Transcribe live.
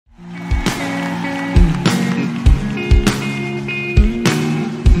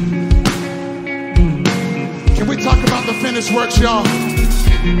works, y'all.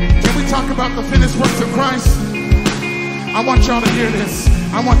 Can we talk about the finished works of Christ? I want y'all to hear this.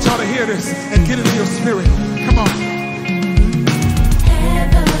 I want y'all to hear this and get into your spirit. Come on.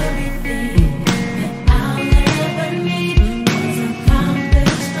 Everything that I'll ever need was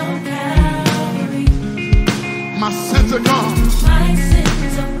accomplished on Calvary. My sins are gone. My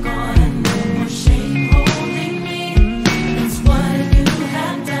sins are gone. No more shame holding me. That's what you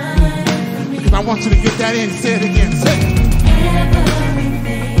have done for me. I want you to get that in. Say it again. Say it.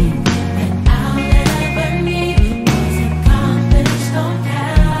 Everything that I'll ever need was accomplished on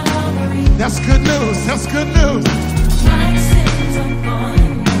Calvary. That's good news. That's good news. My sins are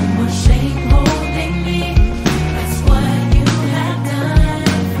gone. No more shame holding me. That's what you have done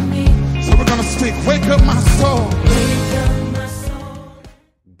for me. So we're going to speak. Wake up my soul. Wake up my soul.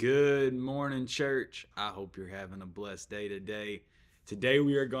 Good morning, church. I hope you're having a blessed day today. Today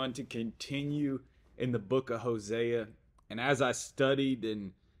we are going to continue in the book of Hosea. And as I studied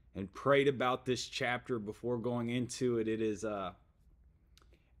and prayed about this chapter before going into it, it is at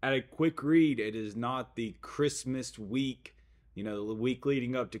a quick read. It is not the Christmas week, the week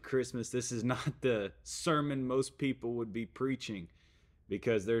leading up to Christmas. This is not the sermon most people would be preaching,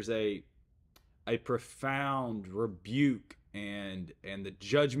 because there's a profound rebuke and the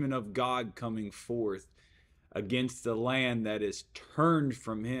judgment of God coming forth against the land that is turned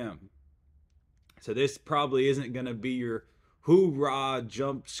from him. So this probably isn't going to be your hoorah,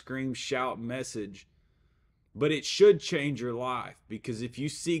 jump, scream, shout message, but it should change your life, because if you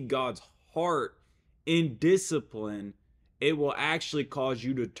see God's heart in discipline, it will actually cause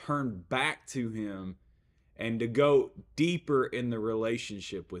you to turn back to him and to go deeper in the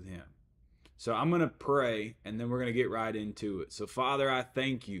relationship with him. So I'm going to pray, and then we're going to get right into it. So Father, I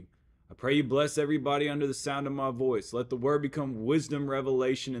thank you. I pray you bless everybody under the sound of my voice. Let the word become wisdom,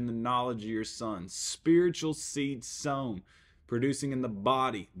 revelation, and the knowledge of your Son. Spiritual seed sown, producing in the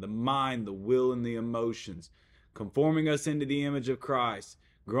body, the mind, the will, and the emotions, conforming us into the image of Christ,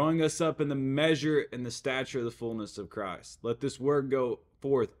 growing us up in the measure and the stature of the fullness of Christ. Let this word go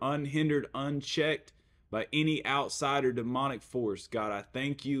forth unhindered, unchecked by any outside or demonic force. God, I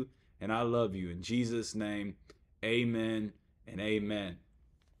thank you and I love you. In Jesus' name, amen and amen.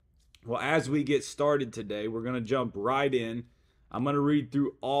 Well, as we get started today, we're going to jump right in. I'm going to read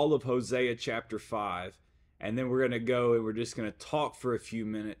through all of Hosea chapter 5, and then we're going to go and we're just going to talk for a few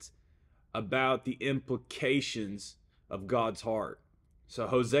minutes about the implications of God's heart. So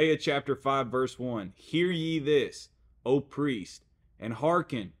Hosea chapter 5, verse 1, Hear ye this, O priest, and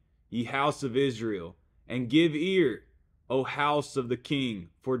hearken, ye house of Israel, and give ear, O house of the king,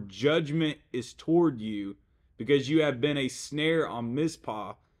 for judgment is toward you, because you have been a snare on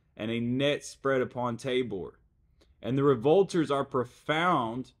Mizpah, and a net spread upon Tabor. And the revolters are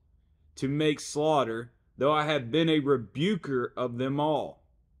profound to make slaughter, though I have been a rebuker of them all.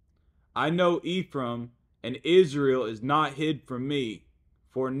 I know Ephraim, and Israel is not hid from me.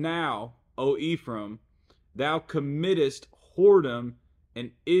 For now, O Ephraim, thou committest whoredom,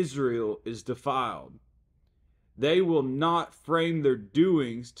 and Israel is defiled. They will not frame their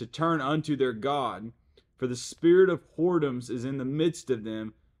doings to turn unto their God, for the spirit of whoredoms is in the midst of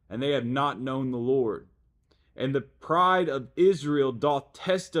them, and they have not known the Lord. And the pride of Israel doth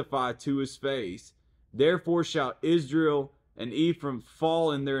testify to his face. Therefore shall Israel and Ephraim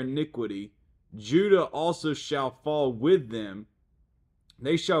fall in their iniquity. Judah also shall fall with them.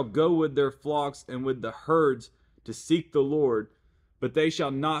 They shall go with their flocks and with the herds to seek the Lord, but they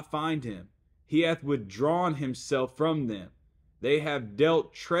shall not find him. He hath withdrawn himself from them. They have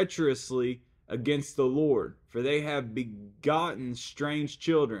dealt treacherously against the Lord, for they have begotten strange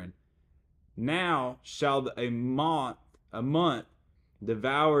children. Now shall a month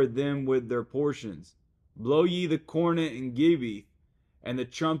devour them with their portions. Blow ye the cornet in Gibeah, and the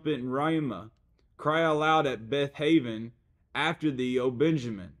trumpet in Ramah. Cry aloud at Bethaven, after thee, O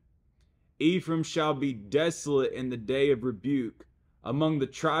Benjamin. Ephraim shall be desolate in the day of rebuke. Among the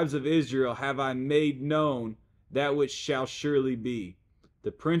tribes of Israel have I made known that which shall surely be.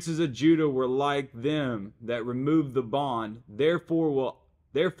 The princes of Judah were like them that removed the bond. Therefore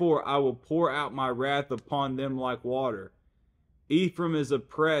I will pour out my wrath upon them like water. Ephraim is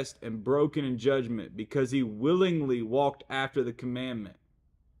oppressed and broken in judgment, because he willingly walked after the commandment.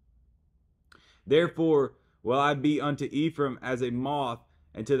 Therefore will I be unto Ephraim as a moth,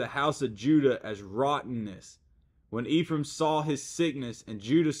 and to the house of Judah as rottenness. When Ephraim saw his sickness and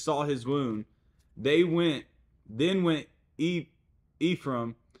Judah saw his wound, then went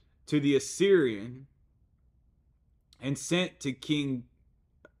Ephraim to the Assyrian and sent to King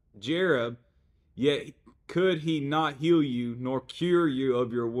Jareb, yet could he not heal you nor cure you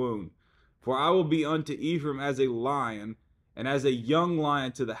of your wound. For I will be unto Ephraim as a lion, and as a young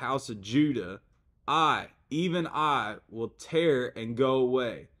lion to the house of Judah, I, even I, will tear and go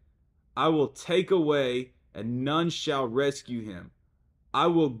away. I will take away, and none shall rescue him. I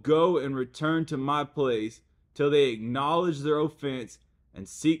will go and return to my place till they acknowledge their offense and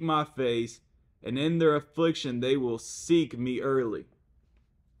seek my face, and in their affliction they will seek me early.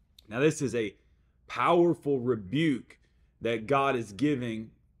 Now, this is a powerful rebuke that God is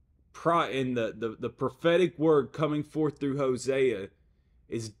giving in the prophetic word coming forth through Hosea,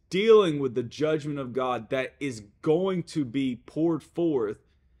 is dealing with the judgment of God that is going to be poured forth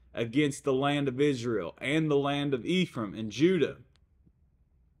against the land of Israel and the land of Ephraim and Judah.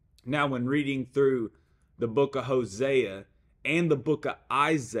 Now, when reading through the book of Hosea and the book of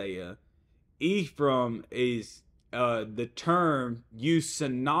Isaiah, Ephraim is the term used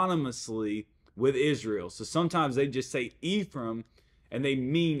synonymously with Israel. So sometimes they just say Ephraim and they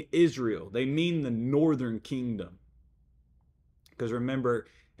mean Israel. They mean the northern kingdom. Because remember,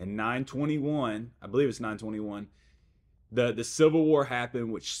 in 921, I believe it's 921, the civil war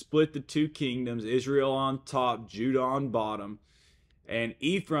happened, which split the two kingdoms, Israel on top, Judah on bottom. And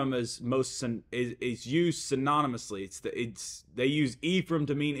Ephraim is used synonymously. They use Ephraim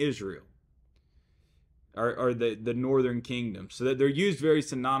to mean Israel, or the northern kingdom. So that they're used very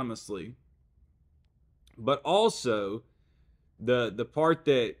synonymously. But also, the part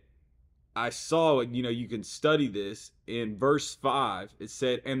that I saw, you can study this in verse 5. It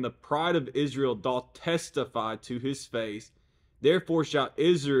said, "And the pride of Israel doth testify to his face. Therefore shall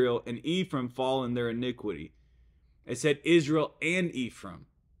Israel and Ephraim fall in their iniquity." It said Israel and Ephraim.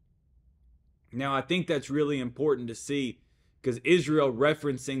 Now, I think that's really important to see, because Israel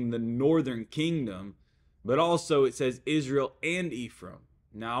referencing the northern kingdom, but also it says Israel and Ephraim.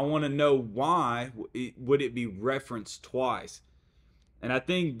 Now, I want to know why would it be referenced twice. And I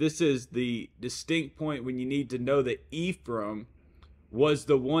think this is the distinct point when you need to know that Ephraim was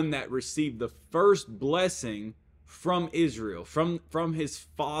the one that received the first blessing from Israel, from his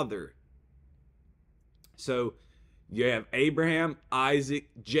father. So you have Abraham, Isaac,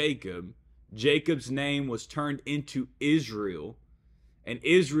 Jacob. Jacob's name was turned into Israel. And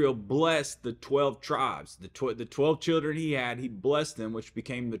Israel blessed the 12 tribes. The 12 children he had, he blessed them, which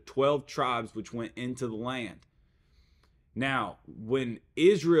became the 12 tribes which went into the land. Now, when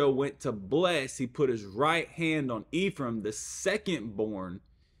Israel went to bless, he put his right hand on Ephraim, the second born,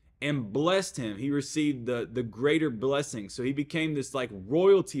 and blessed him. He received the greater blessing. So he became this like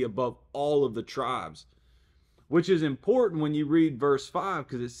royalty above all of the tribes, which is important when you read verse 5,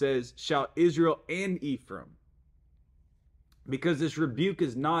 because it says, "Shall Israel and Ephraim." Because this rebuke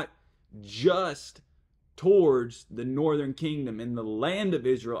is not just towards the northern kingdom and the land of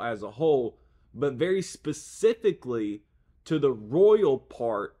Israel as a whole, but very specifically to the royal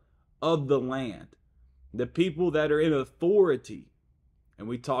part of the land, the people that are in authority. And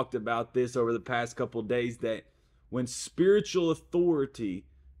we talked about this over the past couple of days, that when spiritual authority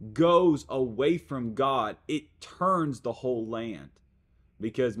goes away from God, it turns the whole land.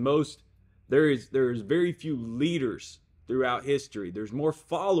 Because there is very few leaders throughout history. There's more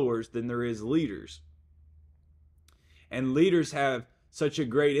followers than there is leaders. And leaders have such a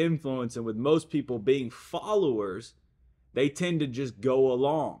great influence, and with most people being followers, they tend to just go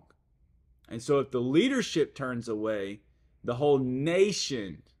along. And so if the leadership turns away, the whole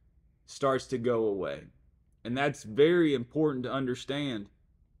nation starts to go away. And that's very important to understand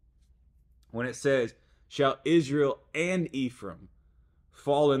when it says, "Shall Israel and Ephraim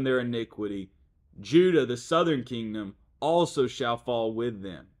fall in their iniquity. Judah, the southern kingdom, also shall fall with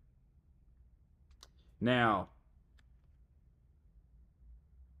them." Now,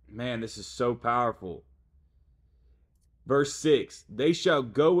 man, this is so powerful. Verse 6, "They shall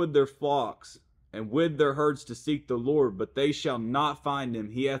go with their flocks and with their herds to seek the Lord, but they shall not find him.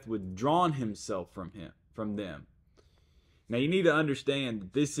 He hath withdrawn himself from them." Now you need to understand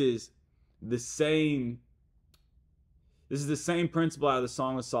that this is the same principle out of the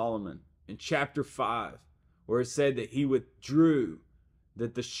Song of Solomon in chapter 5, where it said that he withdrew,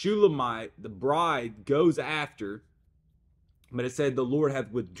 that the Shulamite, the bride, goes after, but it said the Lord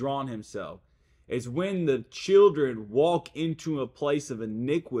hath withdrawn himself. It's when the children walk into a place of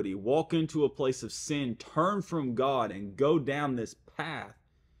iniquity, walk into a place of sin, turn from God and go down this path,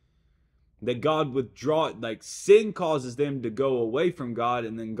 that God withdraws. Like, sin causes them to go away from God,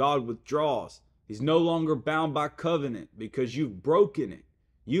 and then God withdraws. He's no longer bound by covenant because you've broken it.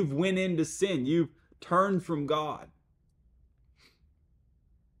 You've went into sin. You've turned from God.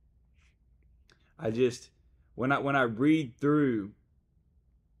 When I read through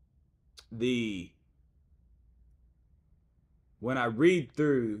the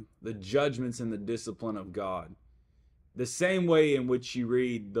judgments and the discipline of God, the same way in which you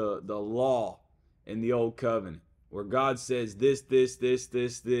read the law in the old covenant, where God says this,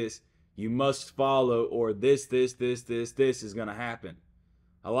 you must follow, or this is going to happen.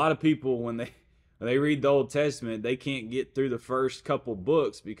 A lot of people, when they read the Old Testament, they can't get through the first couple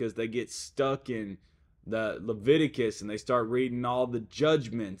books because they get stuck in the Leviticus and they start reading all the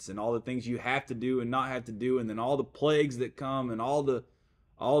judgments and all the things you have to do and not have to do, and then all the plagues that come and all the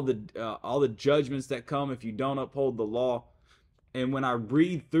judgments that come if you don't uphold the law. And when I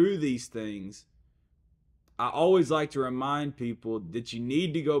read through these things, I always like to remind people that you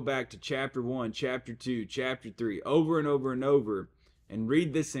need to go back to chapter 1, chapter 2, chapter 3, over and over and over, and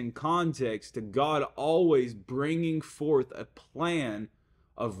read this in context to God always bringing forth a plan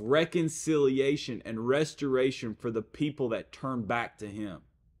of reconciliation and restoration for the people that turn back to Him.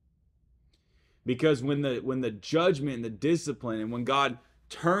 Because when the judgment and the discipline, and when God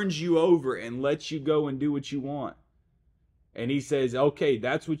turns you over and lets you go and do what you want, and He says, okay,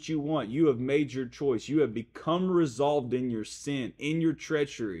 that's what you want. You have made your choice. You have become resolved in your sin, in your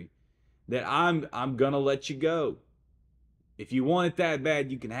treachery, that I'm going to let you go. If you want it that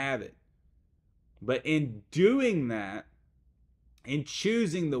bad, you can have it. But in doing that, in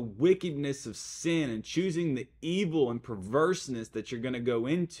choosing the wickedness of sin and choosing the evil and perverseness that you're going to go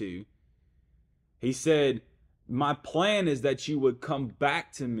into, He said, my plan is that you would come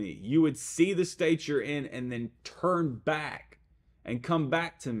back to me. You would see the state you're in and then turn back and come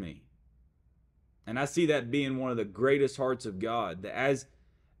back to me. And I see that being one of the greatest hearts of God, that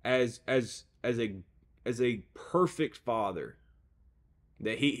as a perfect Father,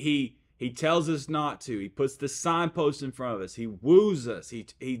 that he tells us not to. He puts the signpost in front of us. He woos us.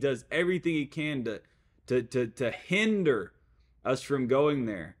 He does everything He can to hinder us from going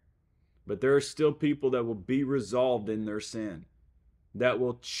there. But there are still people that will be resolved in their sin, that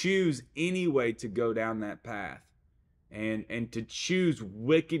will choose anyway to go down that path, and to choose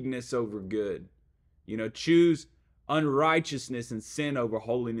wickedness over good. Choose unrighteousness and sin over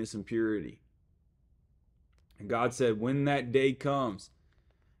holiness and purity. And God said, when that day comes,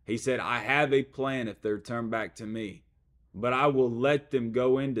 He said, I have a plan if they're turned back to me, but I will let them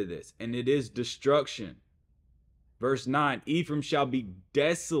go into this, and it is destruction. Verse 9, Ephraim shall be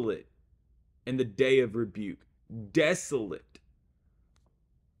desolate in the day of rebuke. Desolate.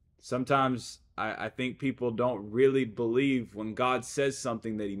 Sometimes I think people don't really believe when God says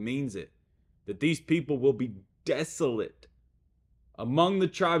something that He means it, that these people will be desolate. Among the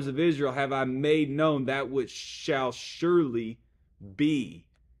tribes of Israel have I made known that which shall surely be.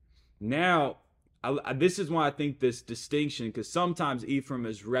 Now, this is why I think this distinction, because sometimes Ephraim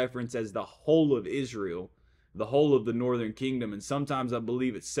is referenced as the whole of Israel, the whole of the northern kingdom, and sometimes I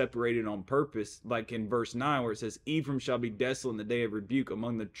believe it's separated on purpose, like in verse 9 where it says, Ephraim shall be desolate in the day of rebuke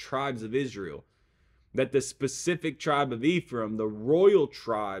among the tribes of Israel. That the specific tribe of Ephraim, the royal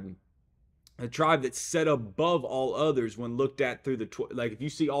tribe, a tribe that's set above all others when looked at through like if you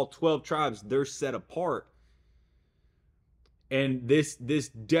see all 12 tribes, they're set apart. And this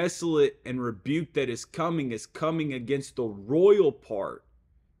desolate and rebuke that is coming against the royal part,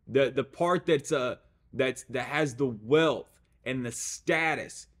 the part that has the wealth and the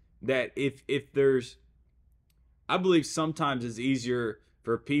status, that if there's, I believe sometimes it's easier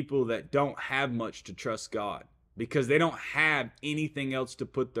for people that don't have much to trust God because they don't have anything else to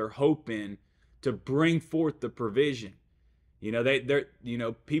put their hope in to bring forth the provision. They're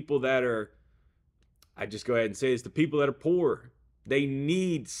people that are, I just go ahead and say this, the people that are poor, they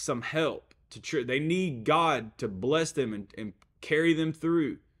need some help they need God to bless them and carry them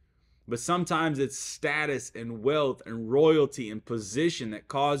through. But sometimes it's status and wealth and royalty and position that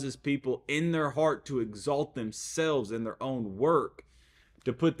causes people in their heart to exalt themselves in their own work,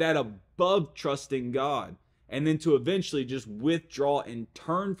 to put that above trusting God, and then to eventually just withdraw and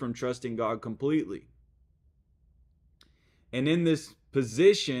turn from trusting God completely. And in this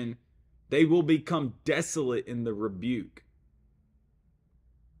position, they will become desolate in the rebuke.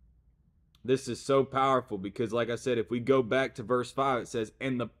 This is so powerful because, like I said, if we go back to verse 5, it says,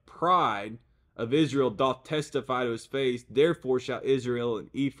 and the pride of Israel doth testify to his face, therefore shall Israel and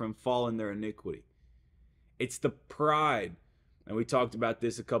Ephraim fall in their iniquity. It's the pride. And we talked about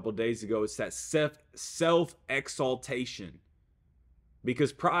this a couple days ago. It's that self-exaltation.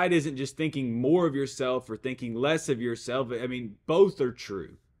 Because pride isn't just thinking more of yourself or thinking less of yourself. I mean, both are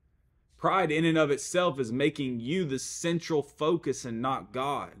true. Pride in and of itself is making you the central focus and not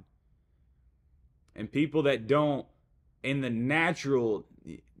God. And people that don't, in the natural,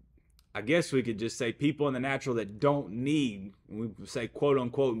 I guess we could just say people in the natural that don't need, we say quote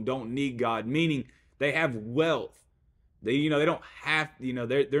unquote, don't need God, meaning they have wealth. They don't have,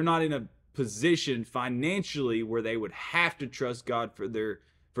 they're not in position financially where they would have to trust God for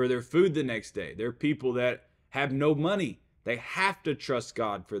their food the next day. There are people that have no money. They have to trust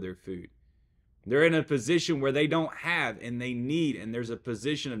God for their food. They're in a position where they don't have and they need, and there's a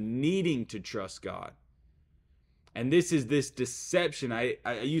position of needing to trust God. And this is this deception. I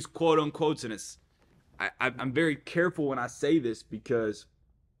use quote unquotes, and I'm very careful when I say this because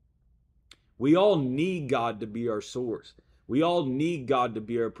we all need God to be our source. We all need God to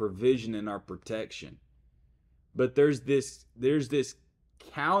be our provision and our protection. But there's this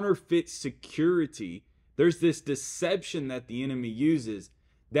counterfeit security. There's this deception that the enemy uses,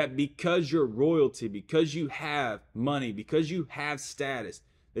 that because you're royalty, because you have money, because you have status,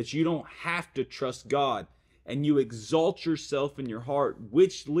 that you don't have to trust God, and you exalt yourself in your heart,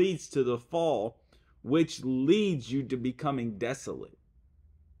 which leads to the fall, which leads you to becoming desolate.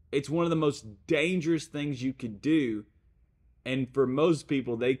 It's one of the most dangerous things you could do, and for most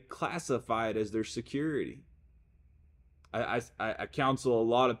people, they classify it as their security. I counsel a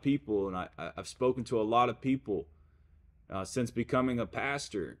lot of people, and I've spoken to a lot of people since becoming a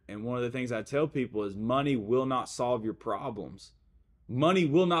pastor. And one of the things I tell people is money will not solve your problems. Money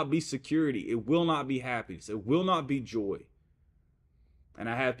will not be security. It will not be happiness. It will not be joy. And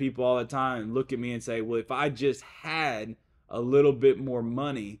I have people all the time look at me and say, well, if I just had a little bit more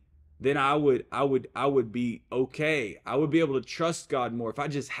money, then I would be okay. I would be able to trust God more if I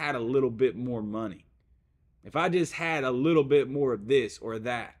just had a little bit more money. If I just had a little bit more of this or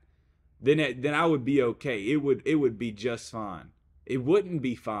that, then I would be okay. It would be just fine. It wouldn't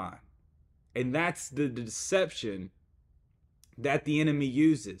be fine. And that's the deception that the enemy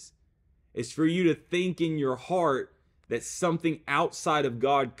uses. It's for you to think in your heart that something outside of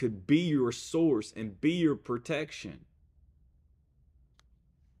God could be your source and be your protection.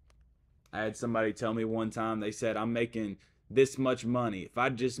 I had somebody tell me one time, they said, I'm making this much money. If I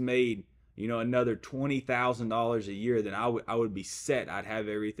just made, another $20,000 a year, then I would be set. I'd have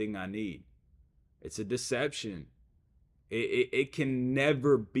everything I need. It's a deception. It can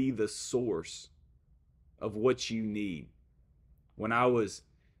never be the source of what you need. When I was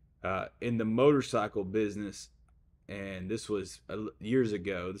in the motorcycle business, and this was years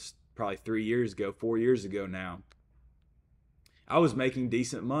ago, this is probably 3 years ago, 4 years ago now, I was making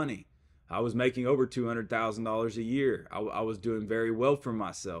decent money. I was making over $200,000 a year. I was doing very well for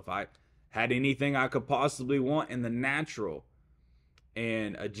myself. I had anything I could possibly want in the natural.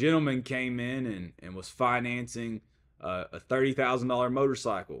 And a gentleman came in and was financing a $30,000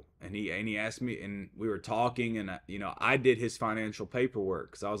 motorcycle. And he asked me, and we were talking, and I did his financial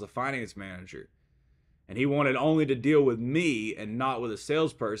paperwork because I was a finance manager. And he wanted only to deal with me and not with a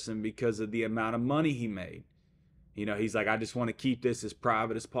salesperson because of the amount of money he made. He's like, I just want to keep this as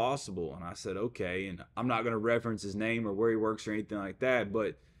private as possible. And I said, okay. And I'm not going to reference his name or where he works or anything like that.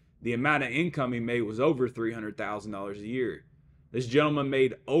 But the amount of income he made was over $300,000 a year. This gentleman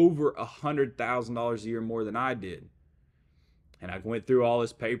made over $100,000 a year more than I did. And I went through all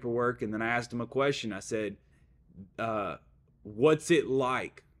his paperwork, and then I asked him a question. I said, what's it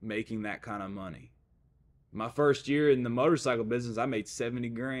like making that kind of money? My first year in the motorcycle business, I made 70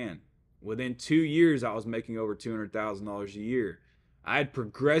 grand. Within 2 years, I was making over $200,000 a year. I had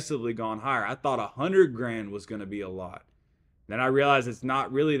progressively gone higher. I thought 100 grand was going to be a lot. Then I realized it's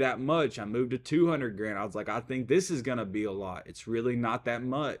not really that much. I moved to 200 grand. I was like, I think this is going to be a lot. It's really not that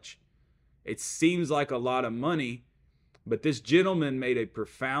much. It seems like a lot of money, but this gentleman made a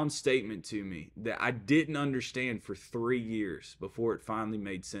profound statement to me that I didn't understand for 3 years before it finally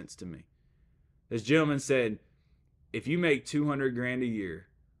made sense to me. This gentleman said, if you make 200 grand a year,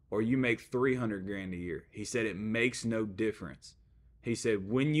 or you make 300 grand a year, he said, it makes no difference. He said,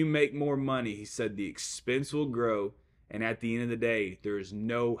 when you make more money, he said, the expense will grow. And at the end of the day, there is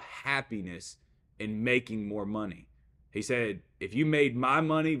no happiness in making more money. He said, if you made my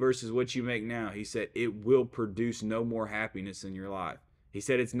money versus what you make now, he said, it will produce no more happiness in your life. He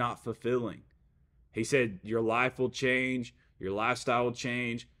said, it's not fulfilling. He said, your life will change. Your lifestyle will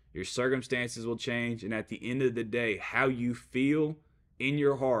change. Your circumstances will change. And at the end of the day, how you feel in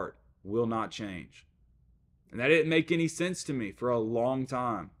your heart will not change. And that didn't make any sense to me for a long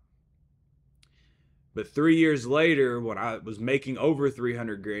time. But 3 years later, when I was making over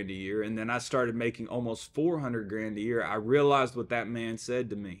 300 grand a year, and then I started making almost 400 grand a year, I realized what that man said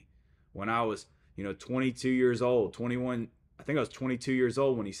to me when I was, 22 years old, 21, I think I was 22 years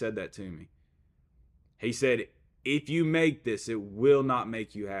old when he said that to me. He said, if you make this, it will not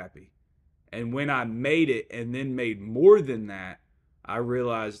make you happy. And when I made it and then made more than that, I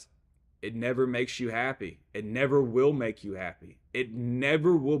realized it never makes you happy. It never will make you happy. It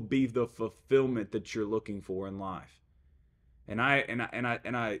never will be the fulfillment that you're looking for in life.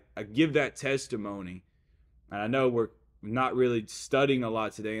 I give that testimony. And I know we're not really studying a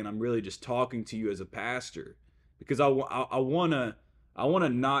lot today, and I'm really just talking to you as a pastor, because I want to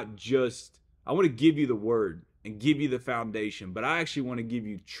give you the word and give you the foundation, but I actually want to give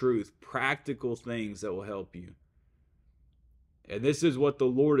you truth, practical things that will help you. And this is what the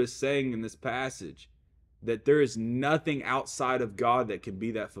Lord is saying in this passage, that there is nothing outside of God that can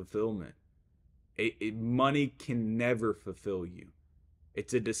be that fulfillment. Money can never fulfill you.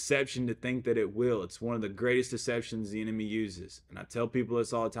 It's a deception to think that it will. It's one of the greatest deceptions the enemy uses. And I tell people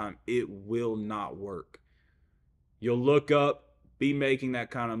this all the time, it will not work. You'll look up, be making that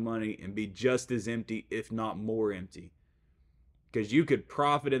kind of money, and be just as empty, if not more empty. Because you could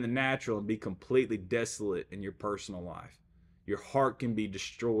profit in the natural and be completely desolate in your personal life. Your heart can be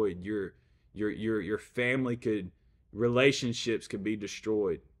destroyed. Your family relationships could be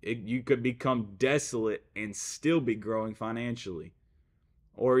destroyed. You could become desolate and still be growing financially.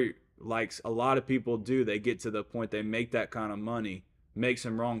 Or like a lot of people do, they get to the point they make that kind of money, make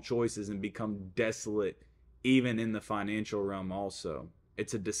some wrong choices, and become desolate even in the financial realm also.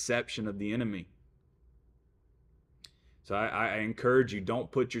 It's a deception of the enemy. So I encourage you,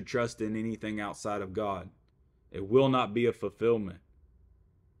 don't put your trust in anything outside of God. It will not be a fulfillment.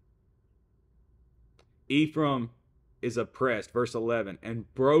 Ephraim is oppressed, verse 11,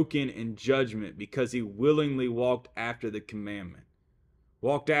 and broken in judgment because he willingly walked after the commandment.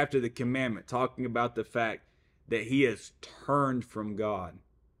 Walked after the commandment, talking about the fact that he has turned from God.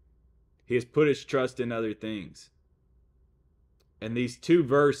 He has put his trust in other things. And these two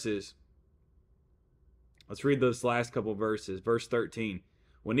verses, let's read those last couple verses. Verse 13.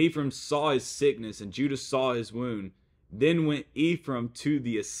 When Ephraim saw his sickness and Judah saw his wound, then went Ephraim to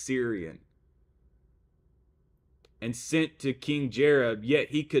the Assyrian and sent to King Jareb, yet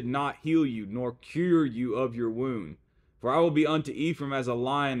he could not heal you, nor cure you of your wound. For I will be unto Ephraim as a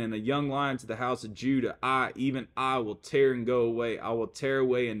lion, and a young lion to the house of Judah. Even I will tear and go away. I will tear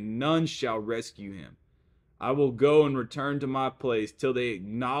away, and none shall rescue him. I will go and return to my place till they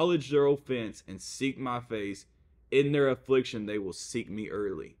acknowledge their offense and seek my face. In their affliction they will seek me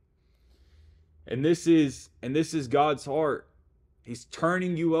early. And this is God's heart. He's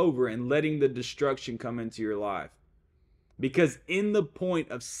turning you over and letting the destruction come into your life. Because in the point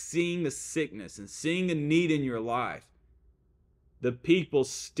of seeing a sickness and seeing a need in your life, the people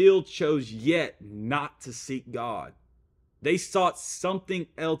still chose yet not to seek God. They sought something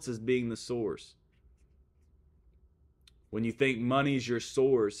else as being the source. When you think money is your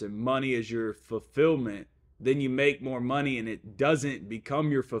source and money is your fulfillment, then you make more money and it doesn't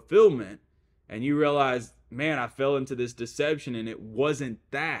become your fulfillment. And you realize, man, I fell into this deception and it wasn't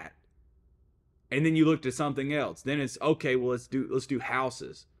that. And then you look to something else. Then it's, okay, well, let's do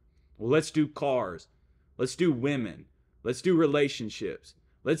houses. Well, let's do cars. Let's do women. Let's do relationships.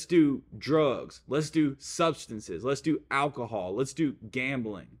 Let's do drugs. Let's do substances. Let's do alcohol. Let's do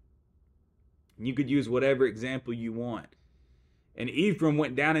gambling. And you could use whatever example you want. And Ephraim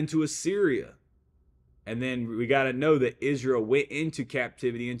went down into Assyria. And then we got to know that Israel went into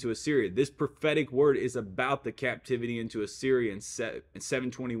captivity into Assyria. This prophetic word is about the captivity into Assyria in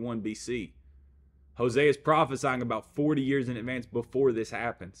 721 BC. Hosea is prophesying about 40 years in advance before this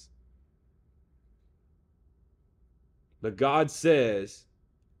happens. But God says,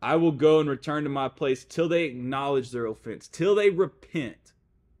 I will go and return to my place till they acknowledge their offense, till they repent.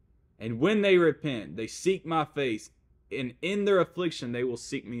 And when they repent, they seek my face, and in their affliction they will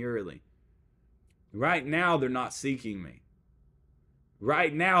seek me early. Right now, they're not seeking me.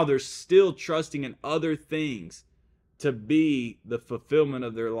 Right now, they're still trusting in other things to be the fulfillment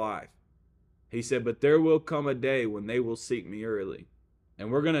of their life. He said, but there will come a day when they will seek me early.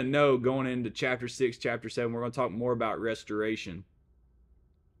 And we're going to know going into chapter 6, chapter 7, we're going to talk more about restoration.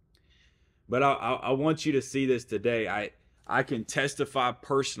 But I want you to see this today. I can testify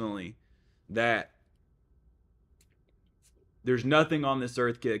personally that there's nothing on this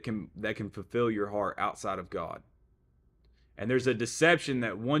earth that can fulfill your heart outside of God. And there's a deception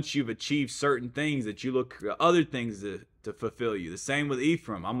that once you've achieved certain things, that you look for other things to fulfill you. The same with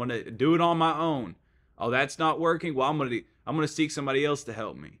Ephraim. I'm going to do it on my own. Oh, that's not working? Well, I'm going to seek somebody else to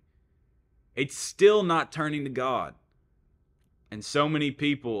help me. It's still not turning to God. And so many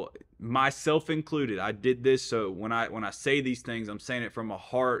people, myself included, I did this. So when I say these things, I'm saying it from a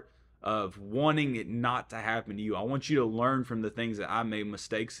heart of wanting it not to happen to you. I want you to learn from the things that I made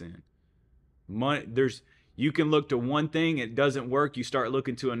mistakes in. You can look to one thing, it doesn't work, you start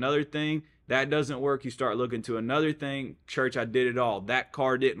looking to another thing. That doesn't work, you start looking to another thing. Church, I did it all. That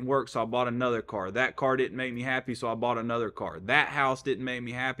car didn't work, so I bought another car. That car didn't make me happy, so I bought another car. That house didn't make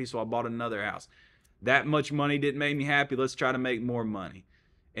me happy, so I bought another house. That much money didn't make me happy. Let's try to make more money.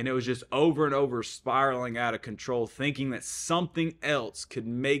 And it was just over and over spiraling out of control, thinking that something else could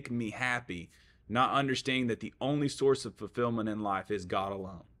make me happy, not understanding that the only source of fulfillment in life is God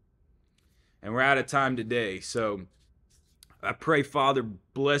alone. And we're out of time today. So I pray, Father,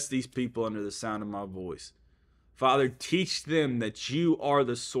 bless these people under the sound of my voice. Father, teach them that you are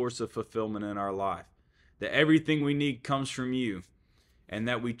the source of fulfillment in our life, that everything we need comes from you, and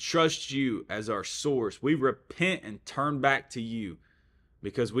that we trust you as our source. We repent and turn back to you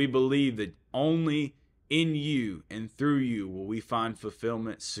because we believe that only in you and through you will we find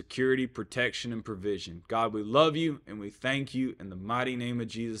fulfillment, security, protection, and provision. God, we love you and we thank you. In the mighty name of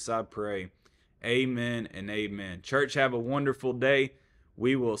Jesus, I pray. Amen and amen. Church, have a wonderful day.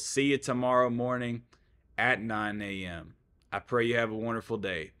 We will see you tomorrow morning at 9 a.m. I pray you have a wonderful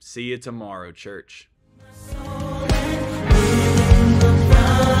day. See you tomorrow, church. So